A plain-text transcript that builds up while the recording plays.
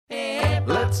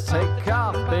Let's take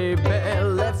off, baby.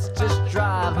 Let's just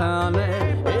drive, honey,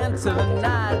 into the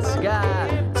night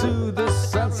sky, to the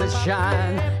sunset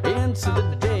shine, into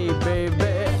the day,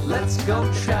 baby. Let's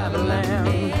go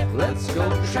traveling. Let's go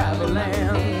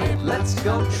traveling. Let's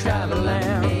go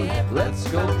traveling. Let's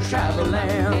go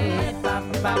traveling.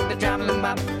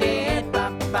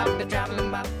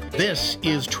 This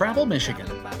is Travel Michigan.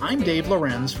 I'm Dave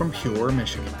Lorenz from Pure,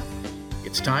 Michigan.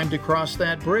 It's time to cross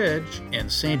that bridge,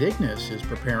 and St. Ignace is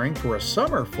preparing for a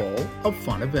summer full of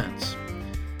fun events.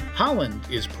 Holland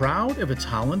is proud of its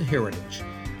Holland heritage,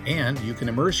 and you can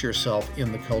immerse yourself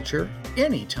in the culture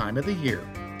any time of the year.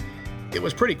 It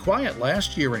was pretty quiet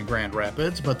last year in Grand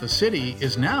Rapids, but the city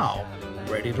is now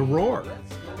ready to roar.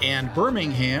 And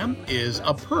Birmingham is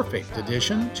a perfect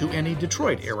addition to any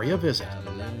Detroit area visit.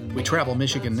 We travel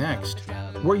Michigan next,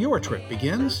 where your trip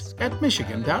begins at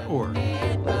michigan.org.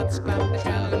 Let's go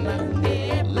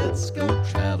traveling. Let's go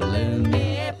traveling.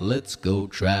 Let's go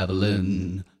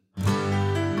traveling.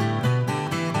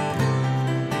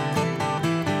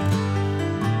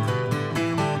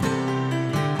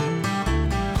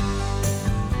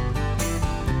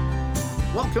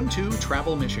 Welcome to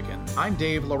Travel Michigan. I'm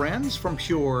Dave Lorenz from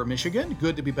Pure, Michigan.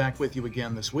 Good to be back with you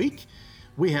again this week.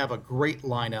 We have a great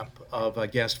lineup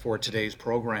of guests for today's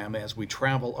program as we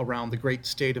travel around the great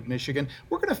state of Michigan.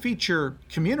 We're going to feature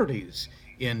communities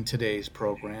in today's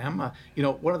program.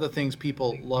 One of the things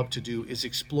people love to do is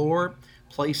explore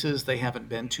places they haven't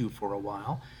been to for a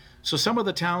while. So some of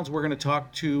the towns we're going to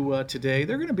talk to today,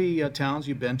 they're going to be towns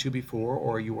you've been to before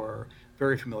or you are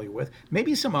very familiar with.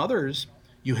 Maybe some others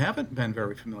you haven't been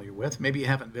very familiar with. Maybe you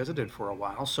haven't visited for a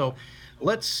while. So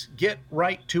let's get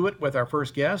right to it with our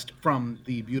first guest from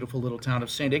the beautiful little town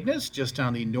of St. Ignace, just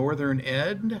on the northern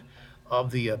end of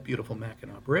the beautiful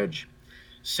Mackinac Bridge.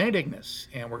 St. Ignace,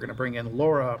 and we're going to bring in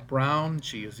Laura Brown.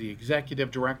 She is the executive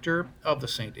director of the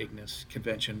St. Ignace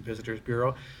Convention Visitors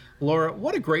Bureau. Laura,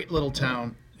 what a great little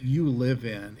town you live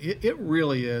in. It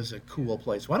really is a cool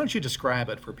place. Why don't you describe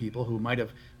it for people who might have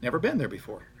never been there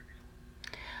before?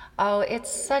 Oh, it's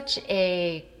such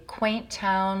a quaint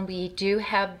town. We do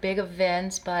have big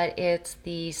events, but it's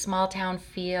the small town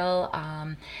feel.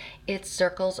 It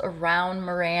circles around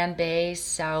Moran Bay,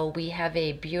 so we have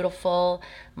a beautiful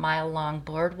mile-long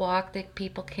boardwalk that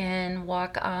people can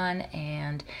walk on,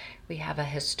 and we have a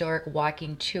historic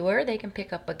walking tour. They can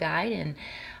pick up a guide and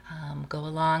go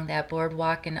along that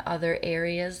boardwalk and other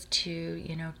areas to,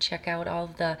 check out all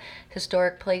of the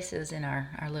historic places in our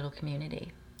little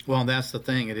community. Well, that's the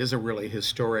thing. It is a really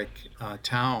historic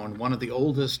town, one of the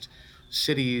oldest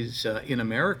cities in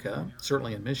America,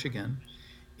 certainly in Michigan.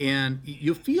 And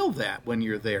you feel that when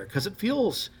you're there because it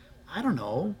feels, kind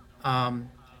of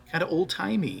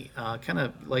old-timey, kind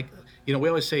of like, we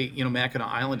always say, Mackinac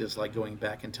Island is like going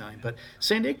back in time. But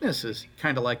St. Ignace is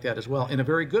kind of like that as well in a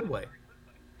very good way.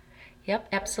 Yep,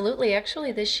 absolutely.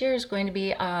 Actually, this year is going to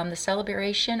be the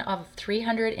celebration of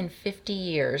 350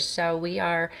 years. So we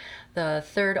are the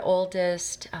third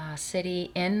oldest city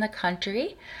in the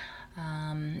country.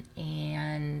 And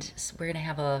we're going to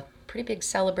have a pretty big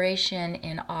celebration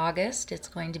in August. It's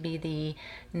going to be the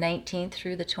 19th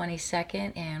through the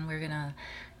 22nd, and we're going to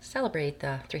celebrate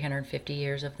the 350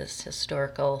 years of this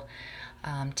historical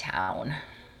town.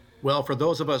 Well, for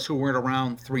those of us who weren't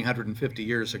around 350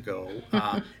 years ago,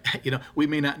 we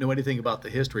may not know anything about the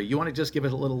history. You want to just give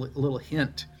us a little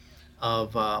hint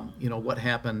of, what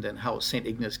happened and how St.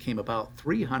 Ignace came about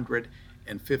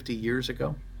 350 years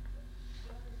ago?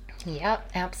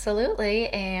 Yep, absolutely.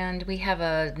 And we have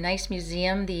a nice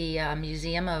museum, the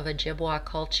Museum of Ojibwa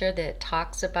Culture, that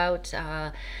talks about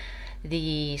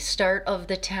the start of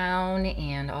the town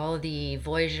and all of the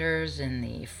voyageurs and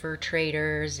the fur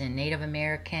traders and Native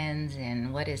Americans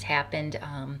and what has happened,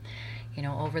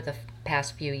 over the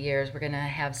past few years. We're going to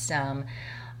have some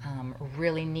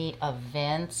really neat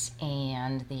events,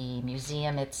 and the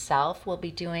museum itself will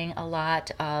be doing a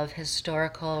lot of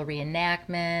historical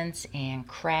reenactments and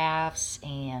crafts,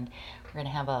 and we're going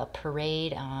to have a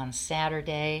parade on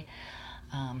Saturday.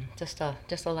 Just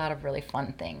a lot of really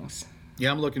fun things.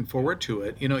 Yeah, I'm looking forward to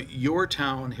it. Your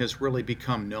town has really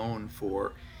become known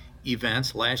for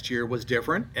events. Last year was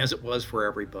different, as it was for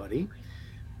everybody.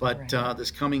 But right.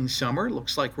 This coming summer,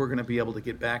 looks like we're going to be able to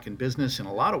get back in business in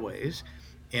a lot of ways.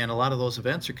 And a lot of those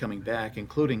events are coming back,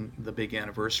 including the big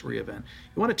anniversary event.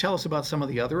 You want to tell us about some of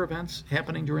the other events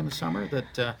happening during the summer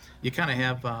that you kind of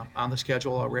have on the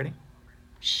schedule already?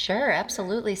 Sure,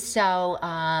 absolutely. So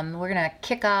we're going to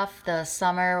kick off the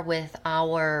summer with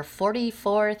our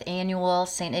 44th annual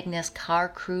St. Ignace Car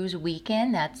Cruise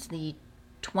Weekend. That's the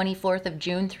 24th of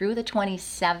June through the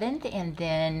 27th. And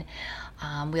then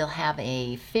We'll have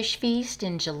a fish feast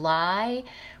in July,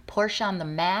 Porsche on the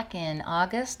Mac in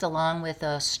August, along with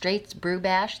a Straits Brew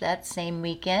Bash that same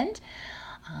weekend.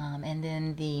 And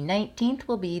then the 19th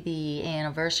will be the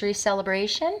anniversary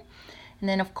celebration. And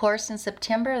then, of course, in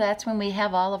September, that's when we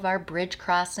have all of our bridge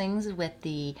crossings with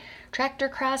the Tractor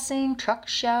Crossing, Truck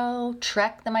Show,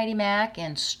 Trek the Mighty Mac,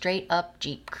 and Straight Up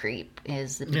Jeep Creep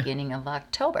is the beginning of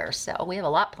October. So we have a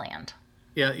lot planned.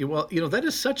 Yeah, well, that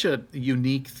is such a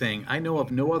unique thing. I know of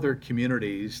no other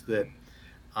communities that,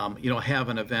 have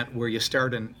an event where you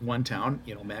start in one town,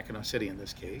 Mackinac City in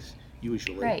this case,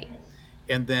 usually. Right.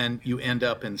 And then you end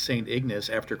up in St. Ignace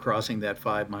after crossing that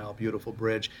 5-mile beautiful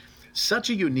bridge. Such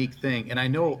a unique thing. And I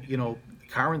know,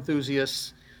 car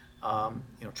enthusiasts,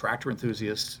 tractor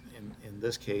enthusiasts in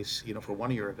this case, for one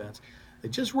of your events, they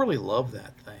just really love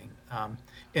that thing.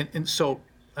 So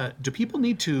do people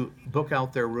need to book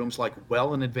out their rooms like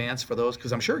well in advance for those?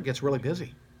 Because I'm sure it gets really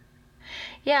busy.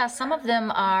 Yeah, some of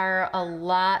them are a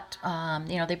lot,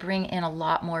 they bring in a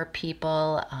lot more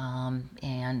people.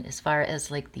 And as far as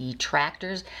like the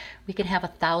tractors, we could have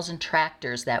 1,000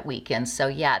 tractors that weekend. So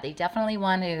yeah, they definitely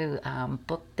want to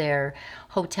book their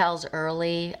hotels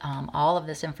early. All of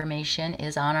this information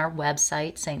is on our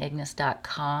website,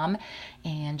 stignace.com,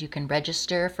 and you can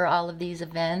register for all of these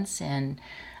events. And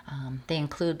they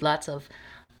include lots of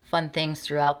fun things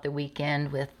throughout the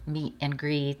weekend with meet and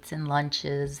greets and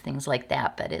lunches, things like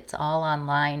that. But it's all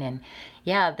online, and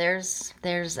yeah, there's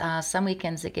some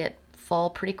weekends that get full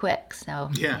pretty quick. So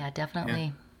yeah,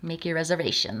 definitely make your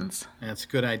reservations. That's a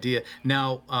good idea.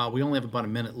 Now we only have about a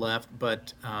minute left,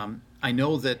 but I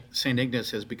know that St.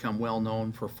 Ignace has become well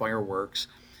known for fireworks.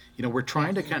 We're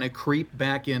trying to kind of creep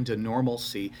back into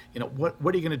normalcy. What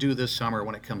are you going to do this summer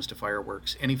when it comes to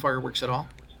fireworks? Any fireworks at all?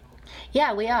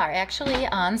 Yeah, we are. Actually,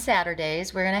 on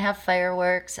Saturdays, we're going to have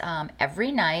fireworks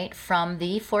every night from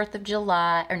the 4th of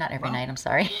July, or not every night, I'm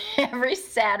sorry, every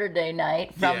Saturday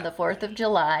night from the 4th of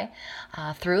July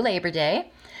through Labor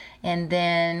Day. And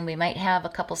then we might have a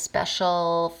couple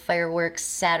special fireworks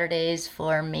Saturdays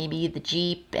for maybe the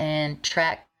Jeep and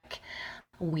Trek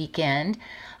weekend.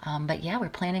 But yeah, we're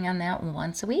planning on that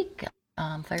once a week,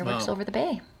 fireworks over the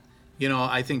bay.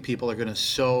 I think people are going to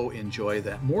so enjoy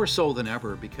that, more so than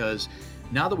ever, because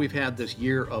now that we've had this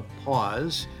year of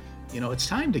pause, it's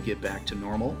time to get back to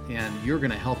normal, and you're going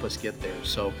to help us get there.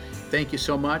 So thank you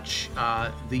so much.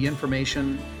 The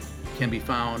information can be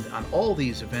found on all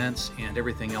these events and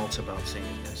everything else about St.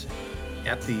 Ignace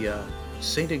at the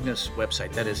St. Ignace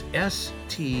website. That is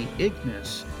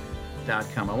stignace.com.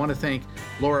 I want to thank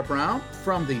Laura Brown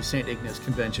from the St. Ignace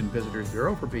Convention Visitors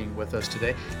Bureau for being with us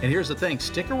today. And here's the thing,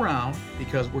 stick around,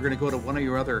 because we're going to go to one of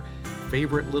your other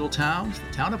favorite little towns,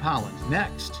 the town of Holland,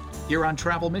 next here on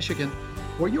Travel Michigan,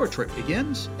 where your trip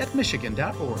begins at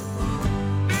michigan.org.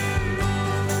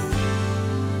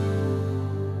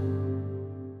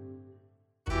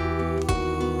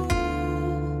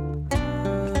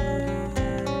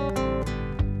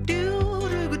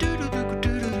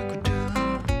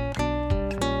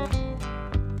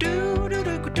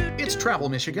 Travel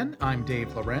Michigan. I'm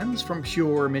Dave Lorenz from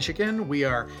Pure Michigan. We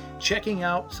are checking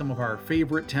out some of our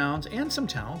favorite towns and some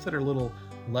towns that are a little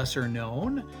lesser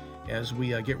known as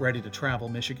we get ready to travel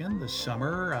Michigan this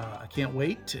summer. I can't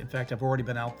wait. In fact, I've already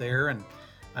been out there, and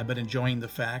I've been enjoying the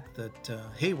fact that,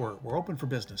 hey, we're open for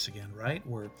business again, right?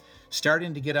 We're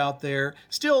starting to get out there.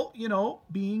 Still,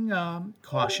 being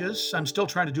cautious. I'm still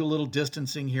trying to do a little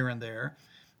distancing here and there,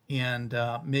 and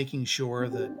making sure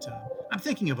that I'm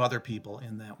thinking of other people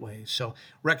in that way. So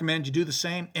recommend you do the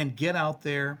same and get out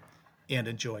there and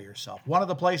enjoy yourself. One of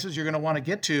the places you're going to want to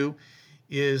get to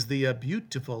is the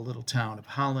beautiful little town of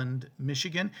Holland,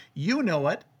 Michigan. You know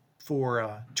it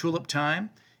for Tulip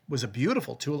Time. It was a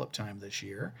beautiful Tulip Time this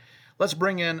year. Let's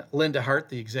bring in Linda Hart,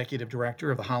 the Executive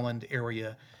Director of the Holland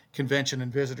Area Convention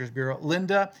and Visitors Bureau.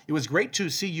 Linda, it was great to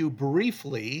see you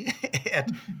briefly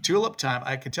at Tulip Time.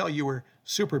 I could tell you were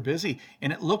super busy,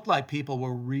 and it looked like people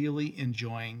were really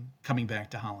enjoying coming back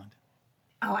to Holland.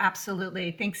 Oh,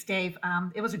 absolutely. Thanks, Dave.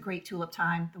 It was a great tulip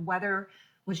time. The weather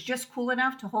was just cool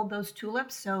enough to hold those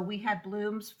tulips, so we had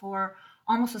blooms for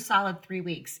almost a solid 3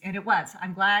 weeks, and it was.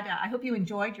 I'm glad. I hope you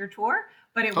enjoyed your tour,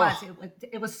 but it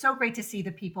was so great to see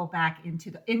the people back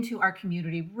into our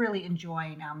community, really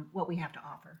enjoying what we have to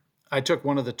offer. I took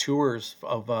one of the tours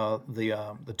of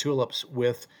the tulips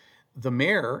with the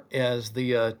mayor as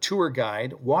the tour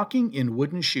guide, walking in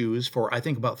wooden shoes for, I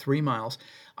think, about 3 miles.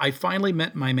 I finally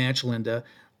met my match, Linda.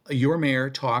 Your mayor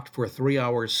talked for 3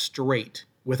 hours straight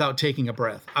without taking a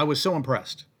breath. I was so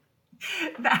impressed.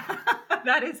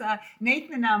 That is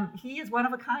Nathan. He is one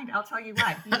of a kind. I'll tell you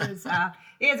what.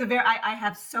 He is a very. I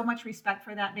have so much respect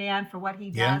for that man for what he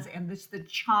Yeah. does and this the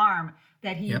charm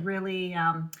that he Yep. really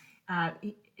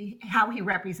how he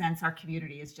represents our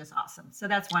community is just awesome. So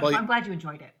that's wonderful. Well, I'm glad you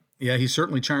enjoyed it. Yeah, he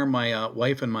certainly charmed my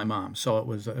wife and my mom. So it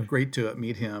was great to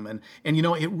meet him. And you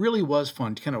know, it really was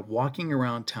fun kind of walking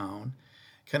around town,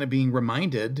 kind of being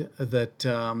reminded that,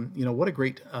 you know, what a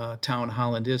great town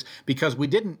Holland is, because we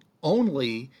didn't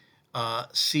only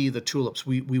see the tulips.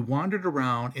 We wandered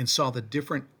around and saw the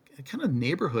different kind of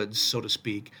neighborhoods, so to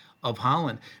speak, of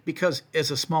Holland, because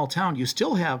as a small town, you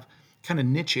still have kind of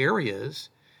niche areas.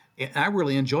 And I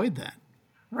really enjoyed that.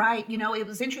 Right. You know, it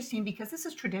was interesting because this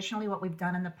is traditionally what we've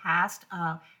done in the past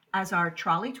as our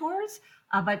trolley tours,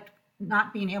 but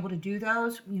not being able to do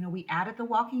those, you know, we added the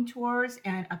walking tours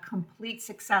and a complete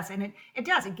success. And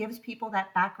it gives people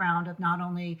that background of not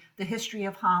only the history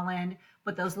of Holland,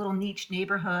 but those little niche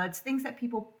neighborhoods, things that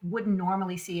people wouldn't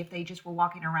normally see if they just were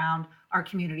walking around our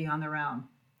community on their own.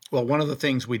 Well, one of the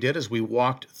things we did is we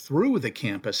walked through the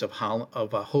campus of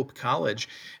Hope College.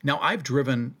 Now, I've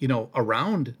driven, you know,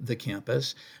 around the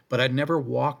campus, but I'd never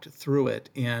walked through it,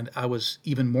 and I was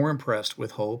even more impressed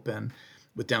with Hope and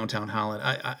with downtown Holland.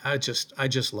 I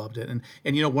just loved it. And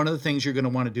you know, one of the things you're going to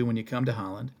want to do when you come to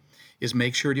Holland is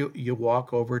make sure you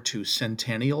walk over to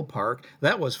Centennial Park.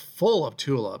 That was full of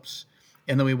tulips,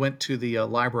 and then we went to the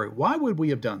library. Why would we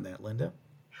have done that, Linda?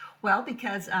 Well,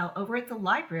 because over at the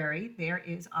library, there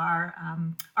is our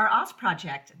Oz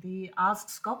project. The Oz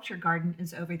Sculpture Garden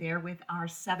is over there with our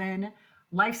 7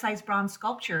 life-size bronze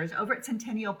sculptures. Over at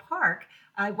Centennial Park,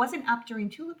 it wasn't up during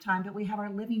tulip time, but we have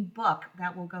our living book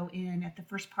that will go in at the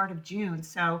first part of June.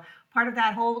 So part of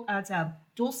that whole, it's a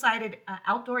dual-sided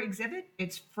outdoor exhibit.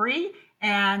 It's free,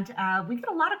 and we get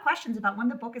a lot of questions about when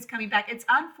the book is coming back. It's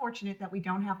unfortunate that we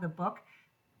don't have the book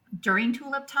during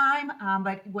tulip time,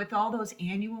 but with all those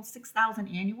 6,000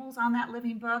 annuals on that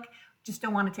living book, just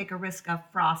don't want to take a risk of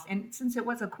frost. And since it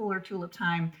was a cooler tulip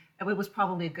time, it was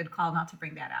probably a good call not to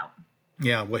bring that out.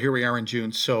 Yeah, well, here we are in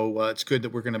June, so it's good that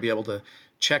we're going to be able to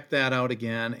check that out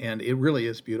again, and it really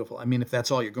is beautiful. I mean, if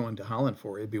that's all you're going to Holland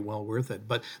for, it'd be well worth it.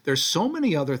 But there's so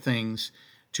many other things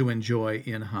to enjoy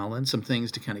in Holland, some things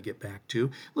to kind of get back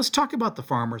to. Let's talk about the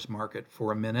farmers market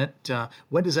for a minute.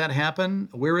 When does that happen?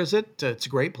 Where is it? It's a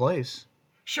great place.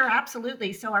 Sure,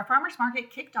 absolutely. So our farmers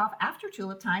market kicked off after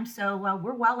tulip time, so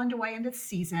we're well underway into the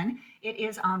season. It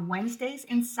is on Wednesdays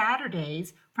and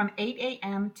Saturdays from 8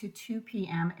 a.m. to 2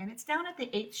 p.m., and it's down at the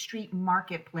 8th Street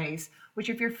Marketplace, which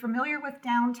if you're familiar with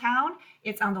downtown,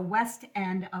 it's on the west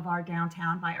end of our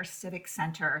downtown by our Civic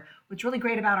Center. What's really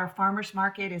great about our farmers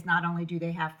market is not only do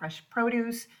they have fresh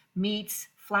produce, meats,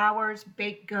 flowers,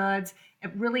 baked goods,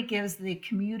 it really gives the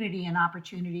community an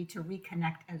opportunity to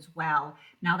reconnect as well.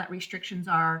 Now that restrictions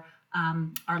are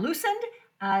loosened,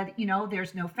 you know,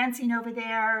 there's no fencing over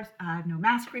there, no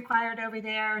mask required over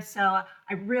there. So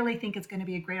I really think it's going to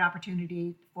be a great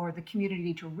opportunity for the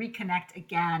community to reconnect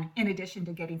again, in addition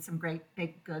to getting some great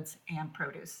baked goods and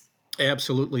produce.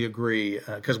 Absolutely agree,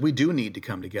 because we do need to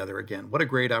come together again. What a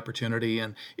great opportunity,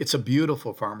 and it's a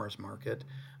beautiful farmers market.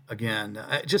 Again,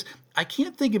 I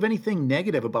can't think of anything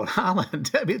negative about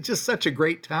Holland. I mean, it's just such a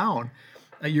great town.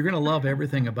 You're going to love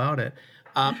everything about it.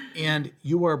 And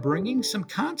you are bringing some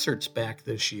concerts back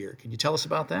this year. Can you tell us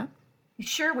about that?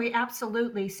 Sure, we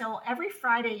absolutely. So every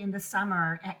Friday in the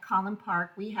summer at Collin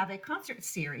Park, we have a concert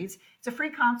series. It's a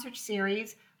free concert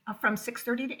series from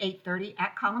 6:30 to 8:30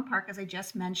 at Collin Park, as I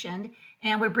just mentioned.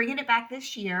 And we're bringing it back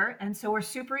this year. And so we're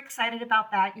super excited about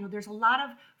that. You know, there's a lot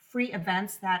of free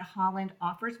events that Holland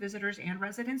offers visitors and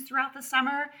residents throughout the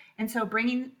summer. And so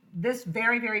bringing this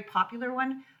very, very popular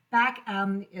one back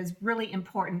is really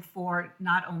important for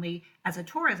not only as a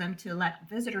tourism to let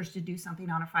visitors to do something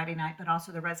on a Friday night, but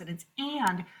also the residents.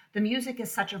 And the music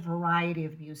is such a variety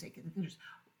of music. There's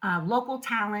local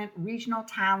talent, regional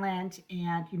talent,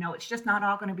 and you know, it's just not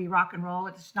all going to be rock and roll.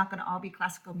 It's not going to all be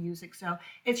classical music. So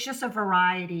it's just a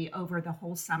variety over the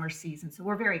whole summer season. So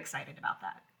we're very excited about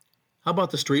that. How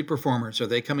about the street performers? Are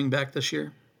they coming back this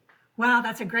year? Wow,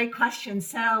 that's a great question.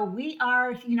 So we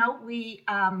are,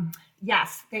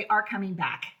 yes, they are coming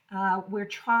back. We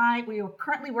are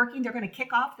currently working. They're going to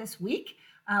kick off this week.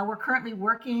 We're currently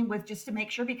working with just to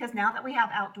make sure, because now that we have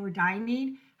outdoor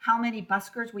dining, how many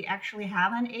buskers we actually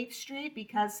have on 8th Street,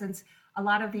 because since a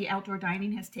lot of the outdoor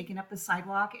dining has taken up the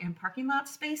sidewalk and parking lot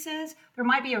spaces, there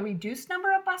might be a reduced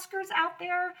number of buskers out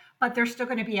there, but they're still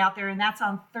going to be out there, and that's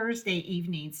on Thursday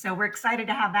evenings. So we're excited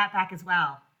to have that back as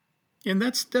well. And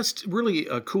that's really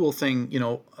a cool thing. You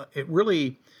know, it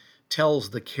really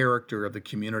tells the character of the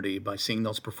community by seeing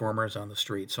those performers on the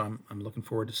street. So I'm looking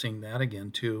forward to seeing that again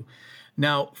too.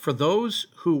 Now, for those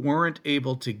who weren't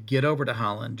able to get over to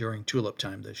Holland during Tulip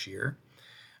Time this year,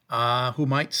 who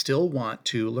might still want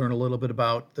to learn a little bit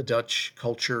about the Dutch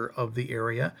culture of the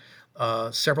area,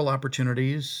 several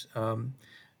opportunities,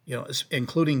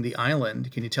 including the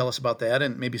island. Can you tell us about that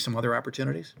and maybe some other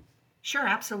opportunities? Sure,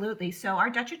 absolutely. So our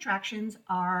Dutch attractions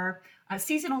are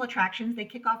seasonal attractions. They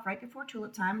kick off right before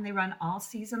Tulip Time and they run all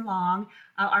season long.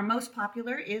 Our most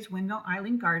popular is Windmill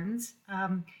Island Gardens.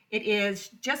 It is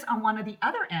just on one of the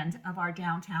other end of our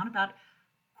downtown, about a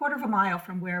quarter of a mile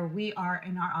from where we are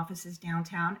in our offices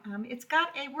downtown. It's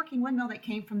got a working windmill that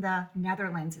came from the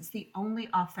Netherlands. It's the only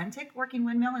authentic working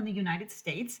windmill in the United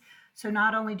States. So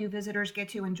not only do visitors get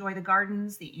to enjoy the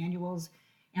gardens, the annuals,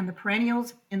 and the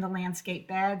perennials in the landscape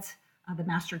beds, the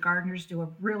master gardeners do a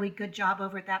really good job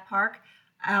over at that park.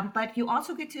 But you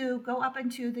also get to go up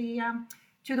into the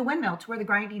windmill to where the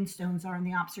grinding stones are in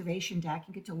the observation deck.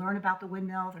 You get to learn about the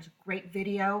windmill. There's a great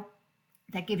video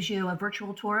that gives you a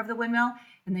virtual tour of the windmill,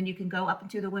 and then you can go up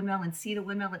into the windmill and see the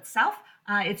windmill itself.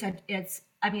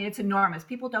 It's enormous.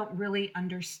 People don't really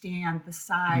understand the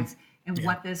size and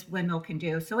what this windmill can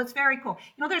do. So it's very cool.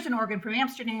 There's an organ from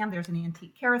Amsterdam. There's an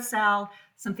antique carousel,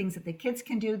 some things that the kids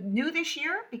can do. New this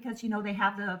year, because, they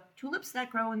have the tulips that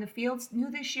grow in the fields.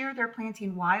 New this year, they're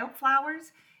planting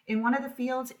wildflowers in one of the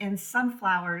fields and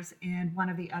sunflowers in one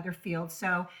of the other fields.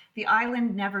 So the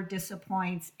island never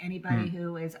disappoints anybody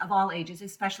who is of all ages,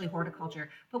 especially horticulture.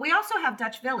 But we also have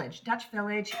Dutch Village. Dutch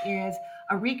Village is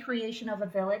a recreation of a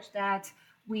village that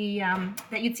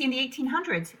that you'd see in the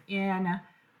 1800s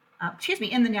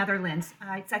in the Netherlands.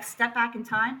 It's like step back in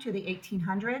time to the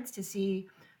 1800s to see,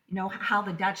 how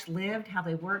the Dutch lived, how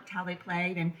they worked, how they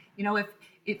played. And,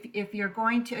 if you're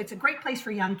going to, it's a great place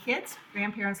for young kids.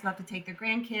 Grandparents love to take their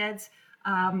grandkids.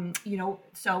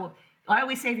 So I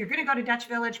always say, if you're going to go to Dutch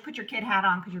Village, put your kid hat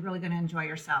on because you're really going to enjoy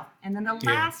yourself. And then the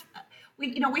last,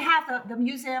 we have the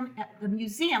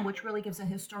museum, which really gives a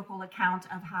historical account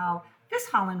of how this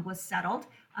Holland was settled,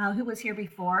 who was here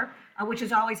before, which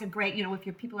is always a great, if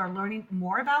your people are learning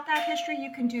more about that history,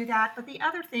 you can do that. But the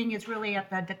other thing is really at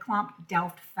the De Klomp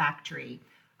Delft factory.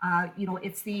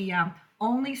 It's the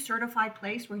only certified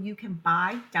place where you can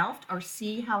buy Delft or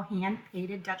see how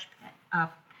hand-painted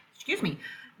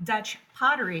Dutch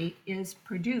pottery is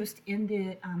produced in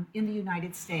the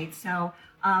United States. So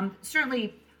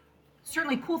certainly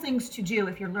cool things to do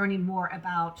if you're learning more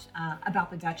about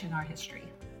the Dutch and our history.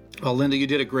 Well, Linda, you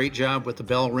did a great job with the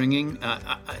bell ringing.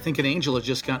 I think an angel has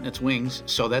just gotten its wings,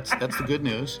 so that's the good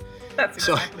news. That's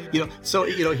exactly right. So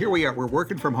here we are. We're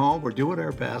working from home. We're doing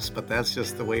our best, but that's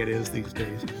just the way it is these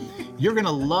days. You're going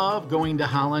to love going to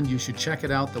Holland. You should check it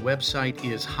out. The website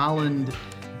is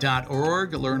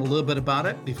holland.org. Learn a little bit about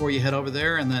it before you head over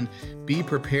there, and then be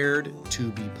prepared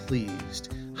to be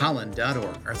pleased.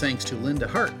 Holland.org. Our thanks to Linda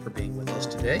Hart for being with us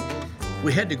today.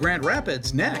 We head to Grand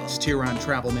Rapids next here on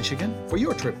Travel Michigan, where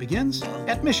your trip begins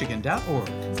at michigan.org.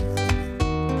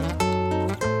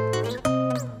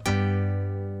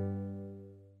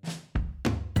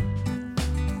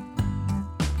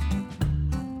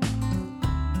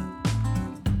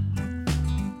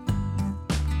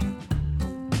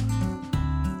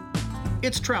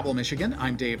 It's Travel Michigan.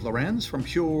 I'm Dave Lorenz from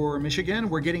Pure Michigan.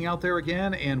 We're getting out there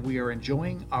again, and we are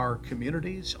enjoying our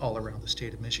communities all around the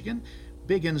state of Michigan,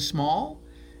 big and small.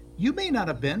 You may not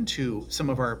have been to some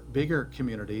of our bigger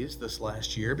communities this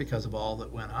last year because of all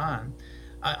that went on.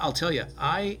 I'll tell you,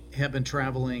 I have been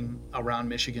traveling around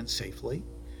Michigan safely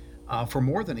for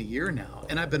more than a year now,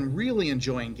 and I've been really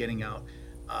enjoying getting out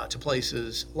to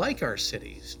places like our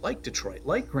cities, like Detroit,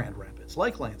 like Grand Rapids,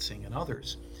 like Lansing, and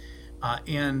others.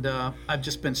 And I've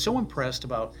just been so impressed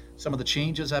about some of the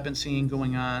changes I've been seeing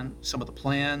going on, some of the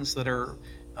plans that are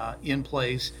in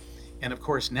place. And of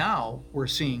course, now we're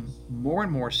seeing more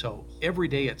and more so every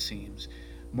day, it seems,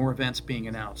 more events being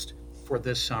announced for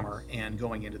this summer and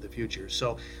going into the future.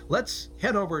 So let's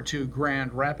head over to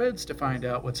Grand Rapids to find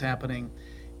out what's happening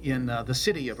in the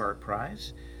City of Art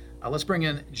Prize. Let's bring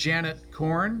in Janet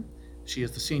Korn. She is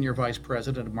the Senior Vice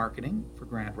President of Marketing for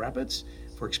Grand Rapids,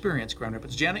 for Experience Grand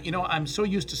Rapids. Janet, I'm so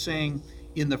used to saying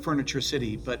in the Furniture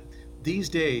City, but these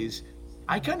days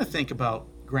I kind of think about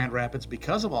Grand Rapids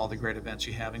because of all the great events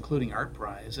you have, including Art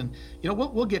Prize. And,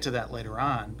 we'll get to that later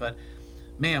on. But,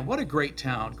 man, what a great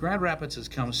town. Grand Rapids has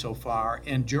come so far.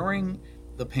 And during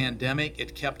the pandemic,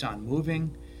 it kept on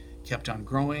moving, kept on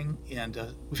growing. And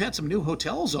we've had some new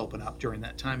hotels open up during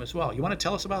that time as well. You want to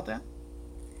tell us about that?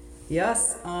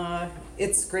 Yes,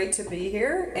 it's great to be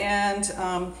here. And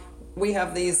we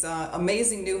have these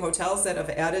amazing new hotels that have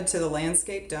added to the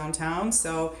landscape downtown.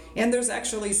 So, and there's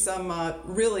actually some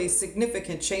really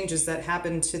significant changes that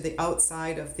happened to the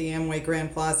outside of the Amway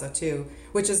Grand Plaza too,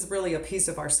 which is really a piece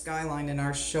of our skyline and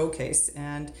our showcase.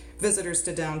 And visitors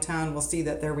to downtown will see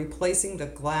that they're replacing the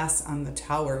glass on the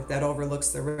tower that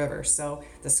overlooks the river. So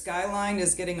the skyline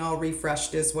is getting all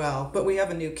refreshed as well. But we have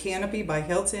a new Canopy by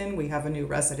Hilton. We have a new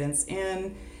Residence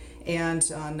Inn, and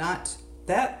not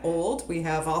that old, we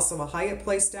have also a Hyatt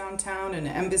Place downtown and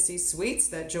Embassy Suites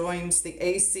that joins the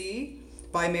AC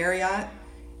by Marriott,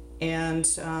 and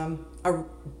a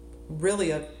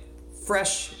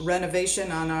fresh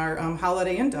renovation on our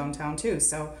Holiday Inn downtown too.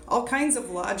 So all kinds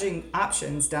of lodging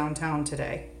options downtown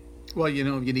today. Well, you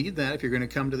need that if you're going to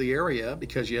come to the area,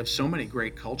 because you have so many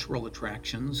great cultural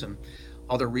attractions and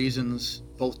other reasons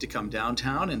both to come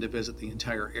downtown and to visit the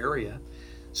entire area.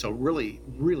 So really,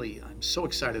 I'm so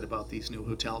excited about these new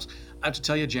hotels. I have to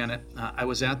tell you, Janet, I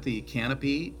was at the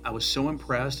Canopy. I was so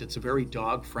impressed. It's a very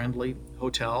dog-friendly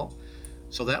hotel,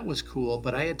 so that was cool.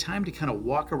 But I had time to kind of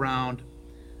walk around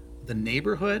the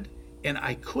neighborhood, and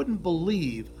I couldn't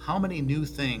believe how many new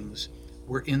things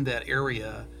were in that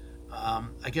area.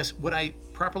 I guess, would I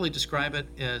properly describe it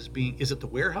as being, is it the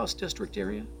warehouse district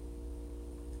area?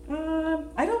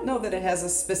 I don't know that it has a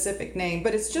specific name,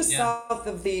 but it's just south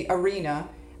of the arena.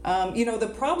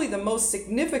 Probably the most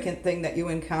significant thing that you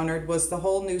encountered was the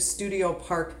whole new Studio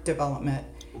Park development.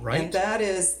 Right. And that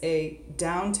is a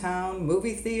downtown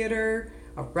movie theater,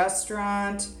 a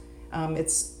restaurant.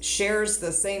 It shares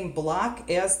the same block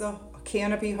as the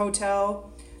Canopy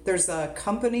Hotel. There's a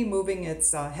company moving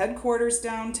its headquarters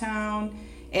downtown.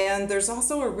 And there's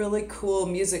also a really cool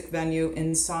music venue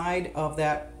inside of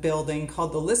that building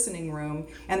called the Listening Room.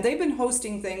 And they've been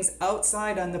hosting things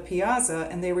outside on the piazza,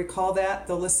 and they call that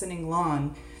the Listening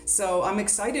Lawn. So I'm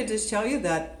excited to tell you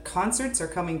that concerts are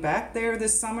coming back there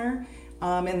this summer,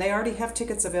 and they already have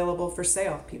tickets available for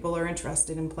sale. People are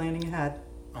interested in planning ahead.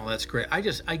 Oh, that's great. I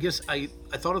guess I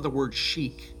thought of the word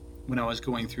chic when I was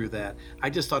going through that. I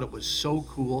just thought it was so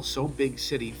cool, so big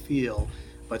city feel,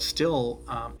 but still,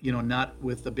 not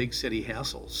with the big city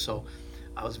hassles. So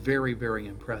I was very, very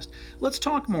impressed. Let's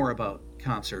talk more about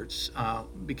concerts,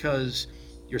 because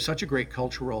you're such a great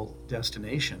cultural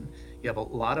destination. You have a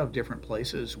lot of different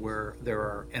places where there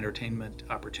are entertainment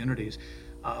opportunities.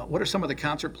 What are some of the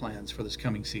concert plans for this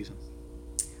coming season?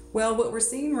 Well, what we're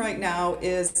seeing right now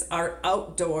is our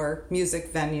outdoor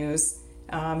music venues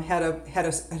had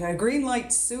a green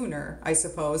light sooner, I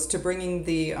suppose, to bringing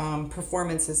the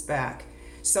performances back.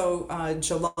 So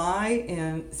July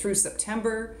and through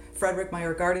September, Frederick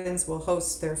Meyer Gardens will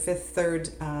host their Fifth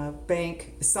Third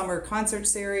Bank Summer Concert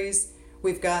Series.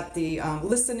 We've got the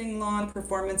Listening Lawn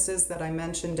performances that I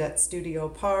mentioned at Studio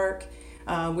Park.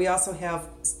 We also have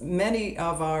many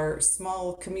of our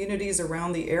small communities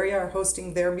around the area are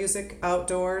hosting their music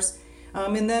outdoors.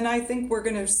 And then I think we're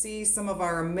going to see some of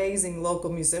our amazing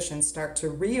local musicians start to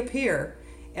reappear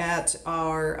at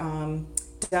our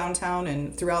downtown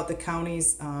and throughout the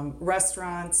county's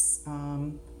restaurants,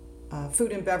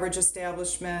 food and beverage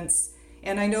establishments.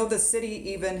 And I know the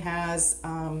city even has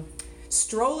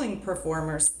strolling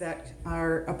performers that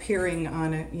are appearing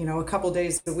on a couple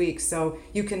days a week. So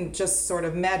you can just sort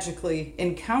of magically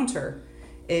encounter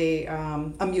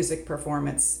a music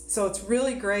performance. So it's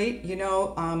really great.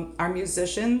 Our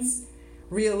musicians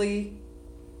really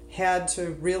had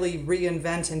to really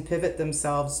reinvent and pivot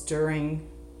themselves during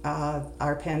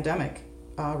our pandemic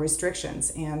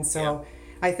restrictions. And so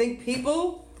I think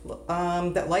people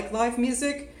that like live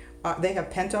music, they have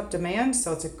pent-up demand,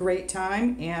 so it's a great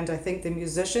time. And I think the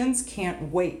musicians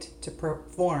can't wait to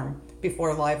perform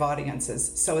before live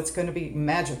audiences. So it's going to be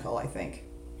magical, I think.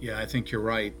 Yeah, I think you're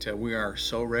right. We are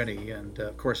so ready, and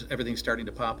of course, everything's starting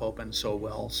to pop open so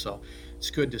well. So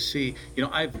it's good to see.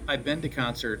 I've been to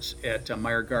concerts at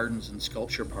Meyer Gardens and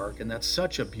Sculpture Park, and that's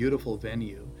such a beautiful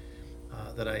venue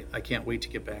that I can't wait to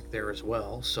get back there as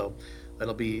well. So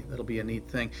that'll be a neat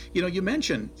thing. You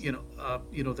mentioned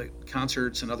the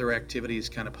concerts and other activities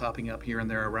kind of popping up here and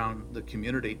there around the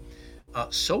community.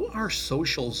 So are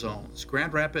social zones.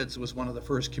 Grand Rapids was one of the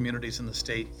first communities in the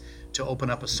state to open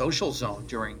up a social zone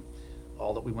during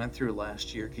all that we went through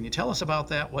last year. Can you tell us about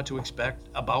that, what to expect,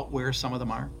 about where some of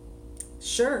them are?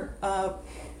 Sure.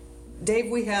 Dave,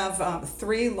 we have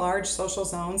 3 large social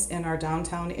zones in our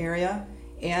downtown area,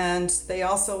 and they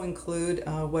also include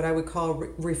what I would call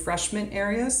refreshment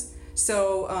areas.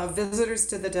 So visitors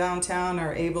to the downtown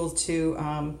are able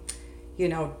to,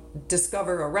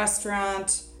 discover a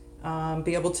restaurant,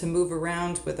 be able to move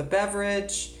around with a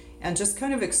beverage, and just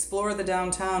kind of explore the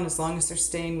downtown as long as they're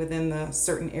staying within the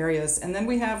certain areas. And then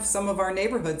we have some of our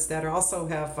neighborhoods that also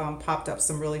have popped up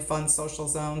some really fun social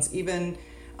zones. Even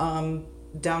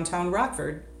downtown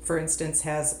Rockford, for instance,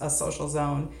 has a social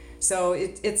zone. So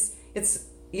it's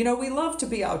we love to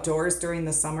be outdoors during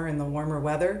the summer in the warmer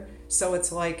weather. So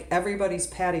it's like everybody's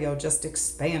patio just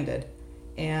expanded.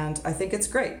 And I think it's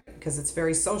great because it's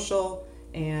very social,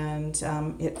 and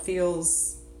it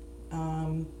feels,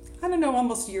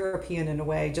 almost European in a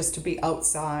way, just to be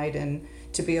outside and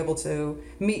to be able to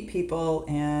meet people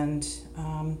and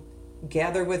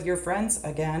gather with your friends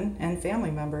again and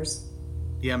family members.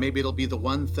 Yeah, maybe it'll be the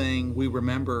one thing we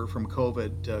remember from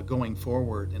COVID going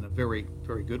forward in a very,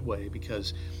 very good way,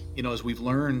 because, as we've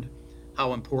learned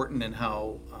how important and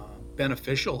how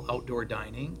beneficial outdoor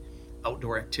dining,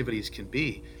 outdoor activities can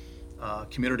be,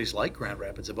 communities like Grand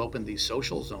Rapids have opened these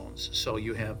social zones. So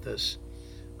you have this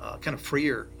kind of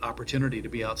freer opportunity to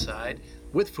be outside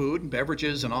with food and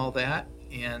beverages and all that.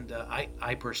 And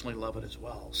I personally love it as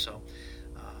well. So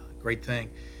great thing.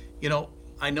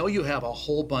 I know you have a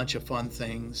whole bunch of fun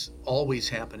things always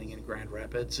happening in Grand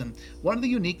Rapids. And one of the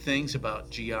unique things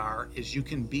about GR is you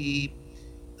can be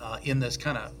in this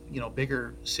kind of,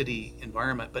 bigger city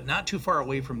environment, but not too far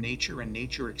away from nature and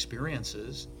nature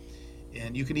experiences.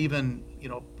 And you can even,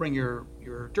 bring your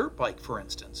dirt bike, for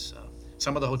instance.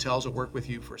 Some of the hotels will work with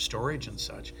you for storage and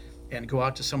such, and go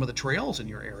out to some of the trails in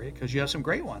your area because you have some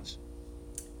great ones.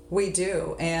 We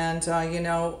do. And,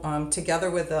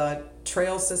 together with a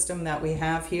trail system that we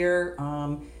have here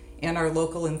and our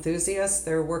local enthusiasts,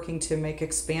 they're working to make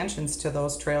expansions to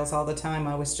those trails all the time.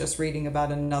 I was just reading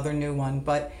about another new one.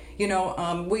 But,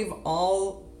 we've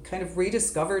all kind of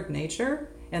rediscovered nature.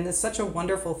 And it's such a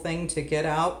wonderful thing to get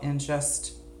out and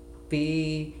just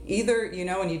be either,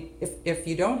 and if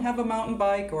you don't have a mountain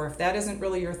bike, or if that isn't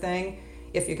really your thing,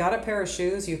 if you got a pair of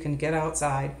shoes, you can get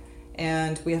outside.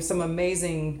 And we have some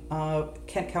amazing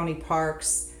Kent County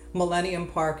parks. Millennium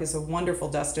Park is a wonderful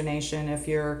destination if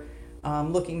you're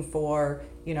looking for,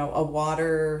 a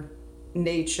water,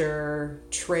 nature,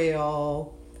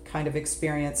 trail kind of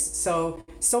experience. So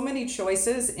many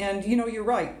choices. And, you're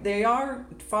right. They are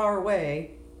far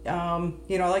away. I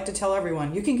like to tell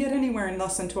everyone, you can get anywhere in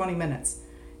less than 20 minutes.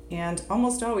 And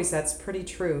almost always that's pretty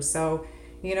true. So,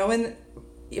 and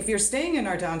if you're staying in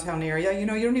our downtown area, you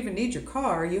don't even need your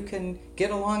car. You can get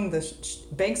along the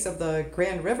banks of the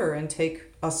Grand River and take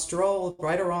a stroll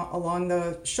right along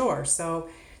the shore. So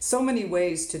many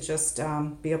ways to just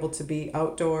be able to be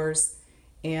outdoors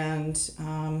and,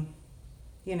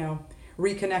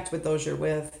 reconnect with those you're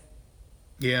with.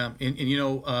 Yeah,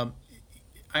 and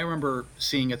I remember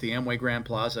seeing at the Amway Grand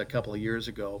Plaza a couple of years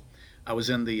ago, I was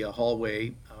in the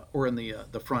hallway or in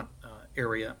the front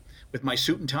area with my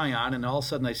suit and tie on, and all of a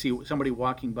sudden I see somebody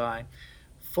walking by,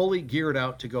 fully geared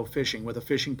out to go fishing with a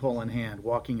fishing pole in hand,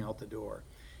 walking out the door.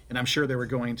 And I'm sure they were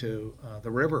going to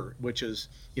the river, which is,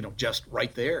 just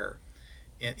right there.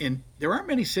 And there aren't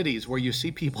many cities where you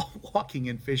see people walking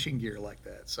in fishing gear like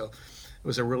that. So it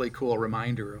was a really cool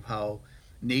reminder of how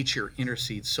nature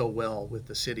intercedes so well with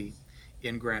the city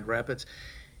in Grand Rapids.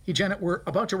 Hey, Janet, we're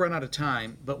about to run out of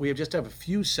time, but we just have a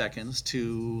few seconds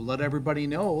to let everybody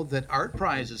know that Art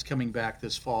Prize is coming back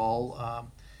this fall.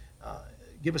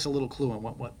 Give us a little clue on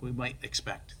what we might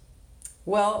expect.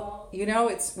 Well,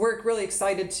 we're really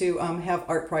excited to have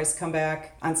Art Prize come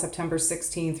back on September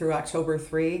 16 through October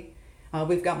 3.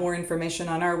 We've got more information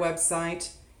on our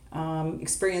website,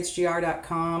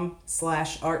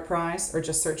 experiencegr.com/Art Prize, or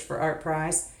just search for Art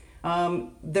Prize.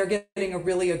 They're getting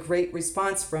a great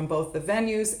response from both the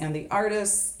venues and the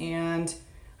artists, and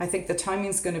I think the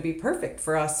timing's going to be perfect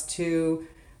for us to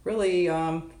really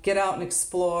get out and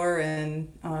explore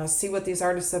and see what these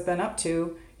artists have been up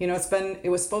to. It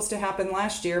was supposed to happen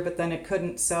last year, but then it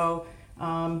couldn't. So,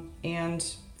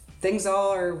 and things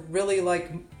all are really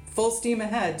like full steam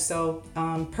ahead. So,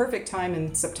 perfect time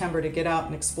in September to get out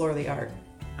and explore the art.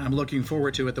 I'm looking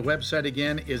forward to it. The website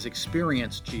again is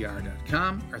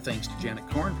experiencegr.com. Our thanks to Janet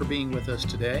Korn for being with us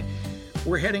today.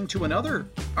 We're heading to another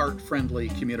art-friendly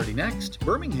community next,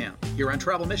 Birmingham, here on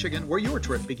Travel Michigan, where your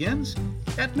trip begins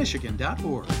at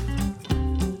michigan.org.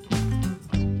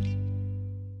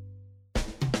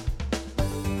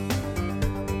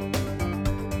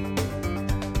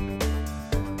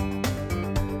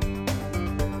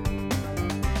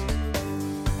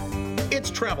 It's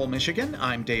Travel Michigan.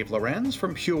 I'm Dave Lorenz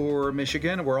from Pure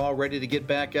Michigan. We're all ready to get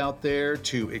back out there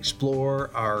to explore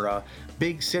our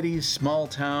big cities, small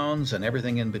towns, and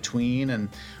everything in between. And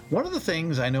one of the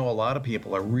things I know a lot of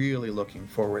people are really looking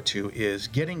forward to is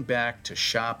getting back to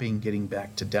shopping, getting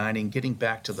back to dining, getting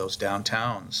back to those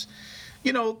downtowns.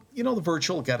 The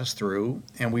virtual got us through,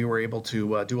 and we were able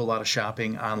to do a lot of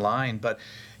shopping online. But,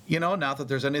 not that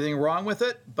there's anything wrong with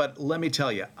it, but let me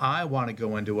tell you, I want to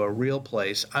go into a real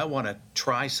place. I want to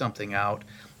try something out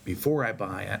before I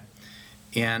buy it.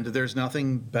 And there's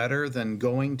nothing better than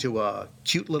going to a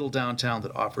cute little downtown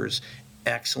that offers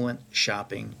excellent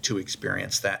shopping to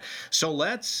experience that. So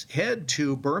let's head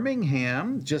to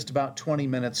Birmingham, just about 20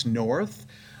 minutes north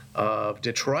of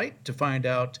Detroit, to find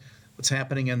out what's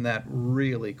happening in that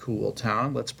really cool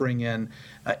town. Let's bring in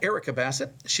Erica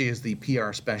Bassett. She is the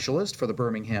PR specialist for the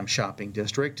Birmingham Shopping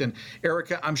District. And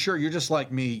Erica, I'm sure you're just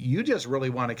like me. You just really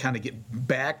want to kind of get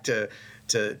back to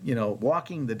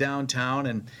walking the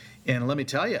downtown. And let me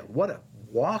tell you, what a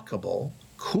walkable,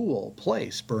 cool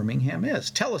place Birmingham is.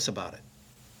 Tell us about it.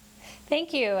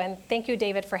 Thank you, and thank you,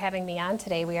 David, for having me on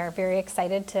today. We are very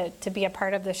excited to be a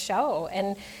part of the show.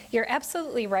 And you're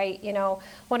absolutely right.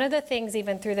 One of the things,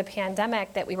 even through the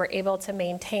pandemic, that we were able to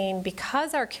maintain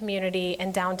because our community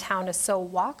and downtown is so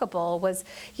walkable was,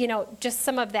 just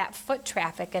some of that foot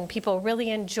traffic, and people really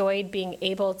enjoyed being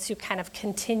able to kind of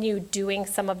continue doing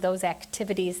some of those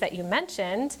activities that you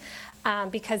mentioned.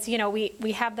 Because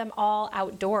we have them all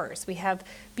outdoors. We have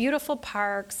beautiful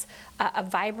parks, a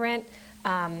vibrant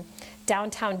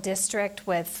downtown district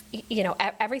with,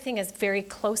 everything is very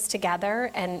close together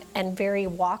and very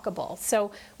walkable.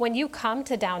 So when you come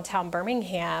to downtown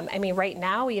Birmingham, right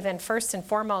now, even first and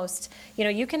foremost,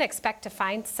 you can expect to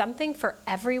find something for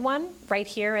everyone right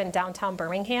here in downtown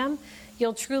Birmingham.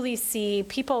 You'll truly see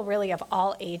people really of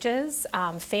all ages,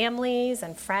 families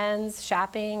and friends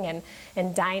shopping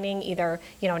and dining, either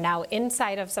now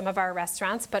inside of some of our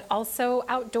restaurants, but also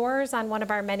outdoors on one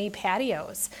of our many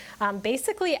patios.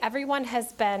 Basically, everyone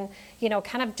has been,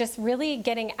 kind of just really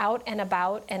getting out and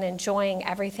about and enjoying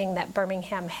everything that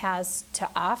Birmingham has to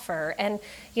offer. And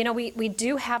we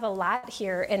do have a lot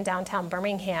here in downtown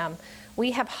Birmingham.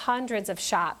 We have hundreds of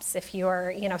shops. If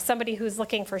you're, somebody who's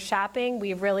looking for shopping,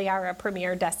 we really are a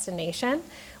premier destination.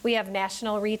 We have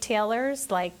national retailers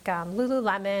like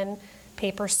Lululemon,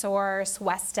 Paper Source,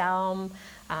 West Elm,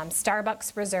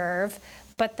 Starbucks Reserve.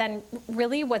 But then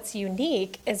really what's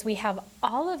unique is we have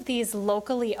all of these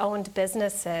locally owned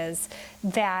businesses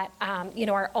that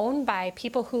are owned by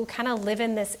people who kind of live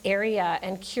in this area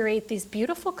and curate these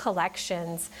beautiful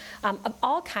collections of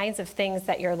all kinds of things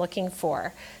that you're looking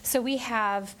for. So we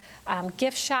have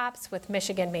gift shops with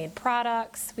Michigan-made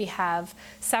products. We have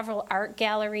several art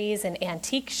galleries and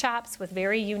antique shops with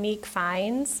very unique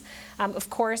finds. Of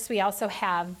course, we also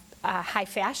have high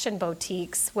fashion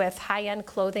boutiques with high-end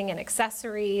clothing and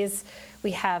accessories. We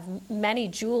have many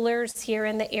jewelers here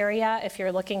in the area if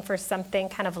you're looking for something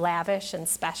kind of lavish and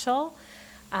special.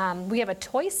 We have a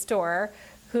toy store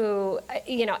who,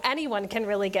 anyone can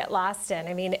really get lost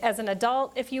in. As an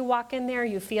adult, if you walk in there,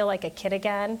 you feel like a kid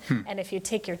again. And if you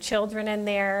take your children in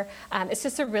there, it's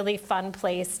just a really fun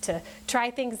place to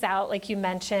try things out, like you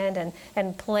mentioned,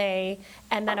 and play.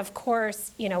 And then, of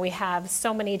course, we have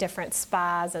so many different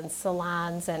spas and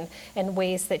salons and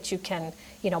ways that you can,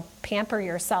 pamper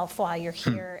yourself while you're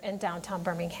here in downtown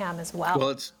Birmingham as well.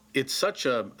 Well, it's such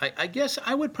I guess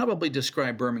I would probably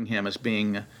describe Birmingham as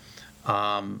being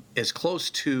as close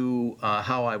to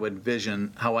how I would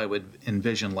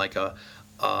envision like a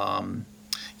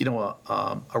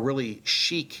really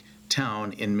chic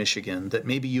town in Michigan that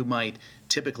maybe you might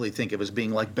typically think of as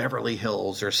being like Beverly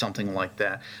Hills or something like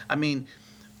that.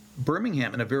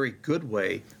 Birmingham, in a very good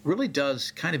way, really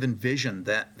does kind of envision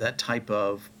that type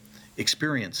of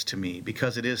experience to me,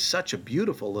 because it is such a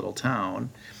beautiful little town.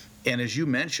 And as you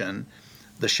mentioned,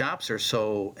 the shops are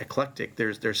so eclectic.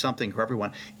 There's something for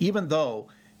everyone. Even though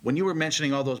when you were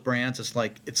mentioning all those brands,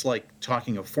 it's like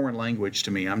talking a foreign language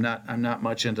to me. I'm not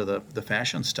much into the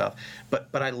fashion stuff, but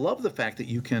I love the fact that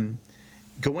you can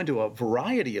go into a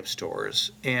variety of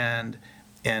stores and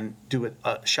do it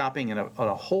shopping in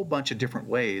a whole bunch of different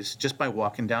ways just by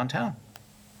walking downtown.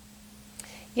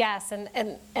 Yes,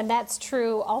 and that's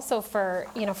true also for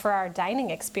our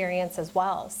dining experience as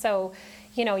well. So,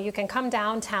 you can come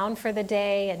downtown for the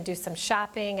day and do some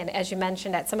shopping, and as you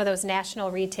mentioned, at some of those national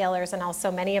retailers and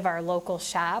also many of our local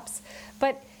shops.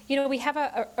 But we have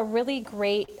a really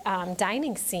great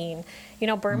dining scene.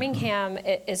 Birmingham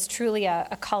is truly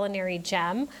a culinary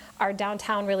gem. Our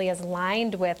downtown really is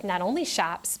lined with not only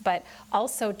shops, but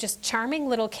also just charming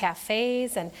little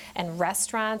cafes and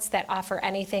restaurants that offer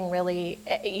anything really,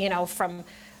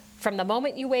 from the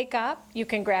moment you wake up, you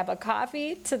can grab a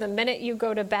coffee, to the minute you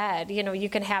go to bed. You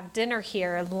can have dinner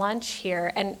here, lunch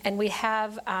here, and we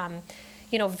have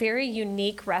very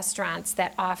unique restaurants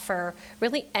that offer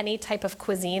really any type of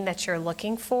cuisine that you're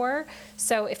looking for.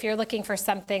 So if you're looking for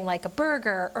something like a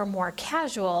burger or more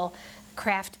casual,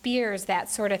 craft beers, that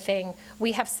sort of thing,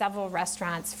 we have several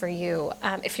restaurants for you.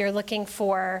 If you're looking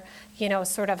for,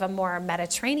 sort of a more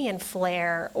Mediterranean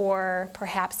flair or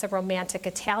perhaps a romantic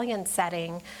Italian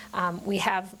setting, we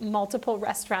have multiple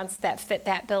restaurants that fit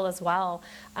that bill as well.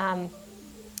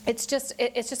 It's just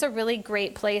a really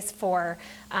great place for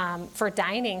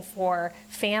dining, for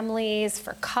families,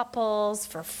 for couples,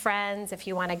 for friends. If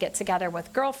you want to get together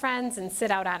with girlfriends and sit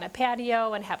out on a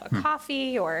patio and have a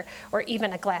coffee or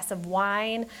even a glass of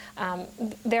wine,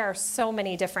 there are so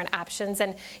many different options.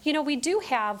 And we do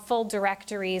have full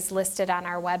directories listed on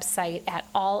our website at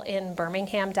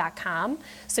allinbirmingham.com,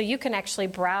 so you can actually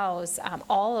browse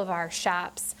all of our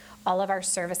shops, all of our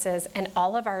services, and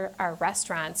all of our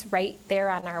restaurants right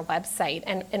there on our website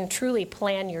and truly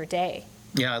plan your day.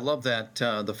 Yeah, I love that,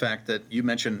 the fact that you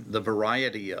mentioned the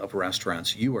variety of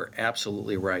restaurants. You are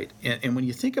absolutely right. And when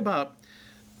you think about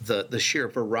the sheer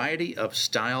variety of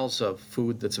styles of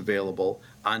food that's available,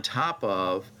 on top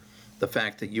of the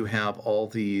fact that you have all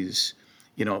these,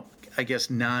 I guess,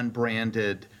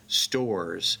 non-branded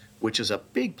stores, which is a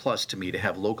big plus to me to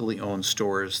have locally owned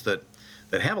stores that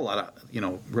have a lot of,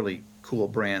 really cool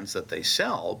brands that they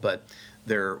sell, but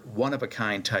they're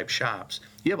one-of-a-kind type shops.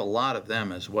 You have a lot of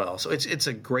them as well. So it's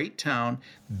a great town,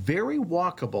 very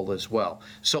walkable as well.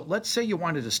 So let's say you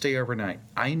wanted to stay overnight.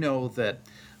 I know that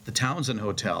the Townsend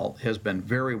Hotel has been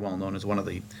very well known as one of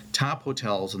the top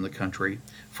hotels in the country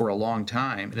for a long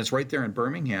time, and it's right there in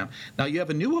Birmingham. Now you have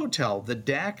a new hotel, the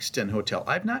Daxton Hotel.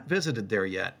 I've not visited there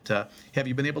yet. Have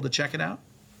you been able to check it out?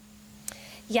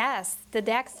 Yes, the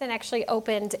Daxton actually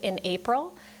opened in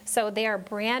April, so they are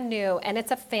brand new, and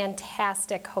it's a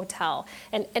fantastic hotel.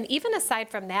 And even aside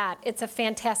from that, it's a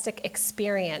fantastic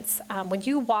experience. When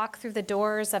you walk through the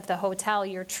doors of the hotel,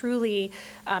 you're truly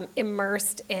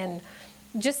immersed in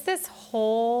just this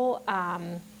whole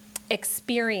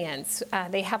experience.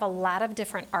 They have a lot of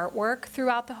different artwork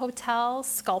throughout the hotel,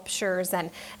 sculptures, and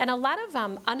a lot of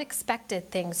unexpected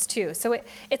things too. So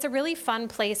it's a really fun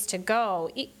place to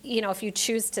go, if you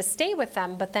choose to stay with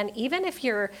them. But then even if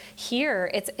you're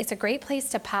here, it's a great place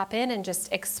to pop in and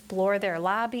just explore their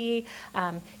lobby.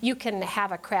 You can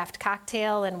have a craft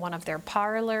cocktail in one of their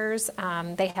parlors.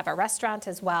 They have a restaurant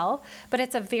as well. But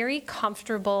it's a very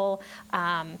comfortable,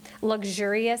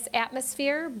 luxurious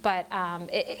atmosphere. But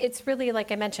it's really,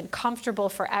 like I mentioned, comfortable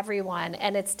for everyone,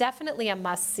 and it's definitely a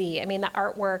must-see. I mean, the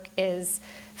artwork is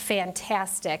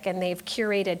fantastic, and they've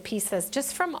curated pieces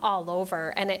just from all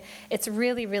over, and it's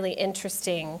really, really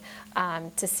interesting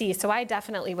to see. So I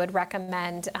definitely would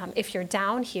recommend, if you're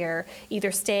down here,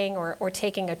 either staying or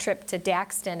taking a trip to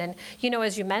Daxton. And,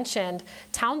 as you mentioned,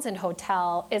 Townsend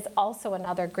Hotel is also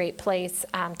another great place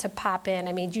to pop in.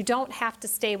 I mean, you don't have to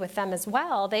stay with them as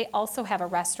well. They also have a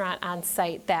restaurant on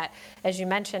site that, as you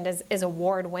mentioned, is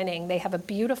award-winning. They have a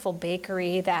beautiful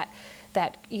bakery that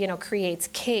creates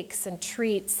cakes and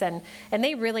treats, and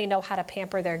they really know how to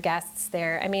pamper their guests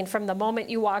there. I mean, from the moment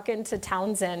you walk into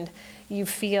Townsend, you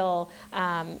feel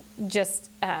you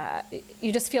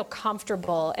just feel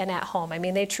comfortable and at home. I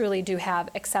mean, they truly do have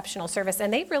exceptional service,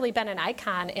 and they've really been an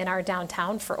icon in our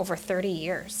downtown for over 30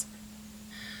 years.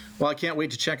 Well, I can't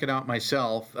wait to check it out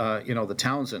myself. The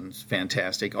Townsend's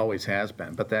fantastic, always has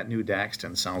been, but that new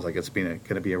Daxton sounds like it's going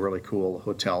to be a really cool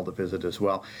hotel to visit as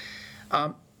well.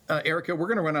 Erica, we're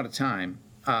going to run out of time,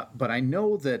 but I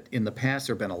know that in the past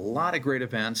there have been a lot of great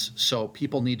events, so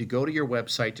people need to go to your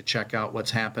website to check out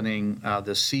what's happening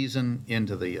this season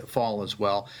into the fall as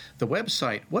well. The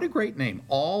website, what a great name,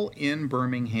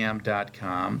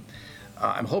 allinbirmingham.com.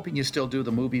 I'm hoping you still do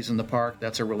the movies in the park.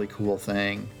 That's a really cool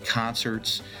thing.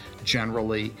 Concerts,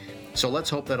 generally. So let's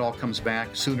hope that all comes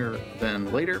back sooner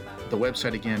than later. The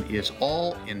website again is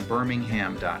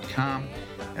allinbirmingham.com.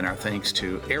 And our thanks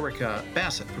to Erica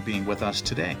Bassett for being with us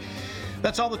today.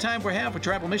 That's all the time we have for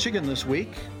Travel Michigan this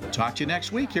week. We'll talk to you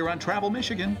next week here on Travel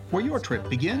Michigan, where your trip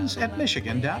begins at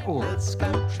michigan.org. Let's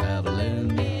go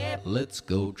traveling. Let's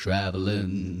go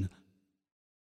traveling.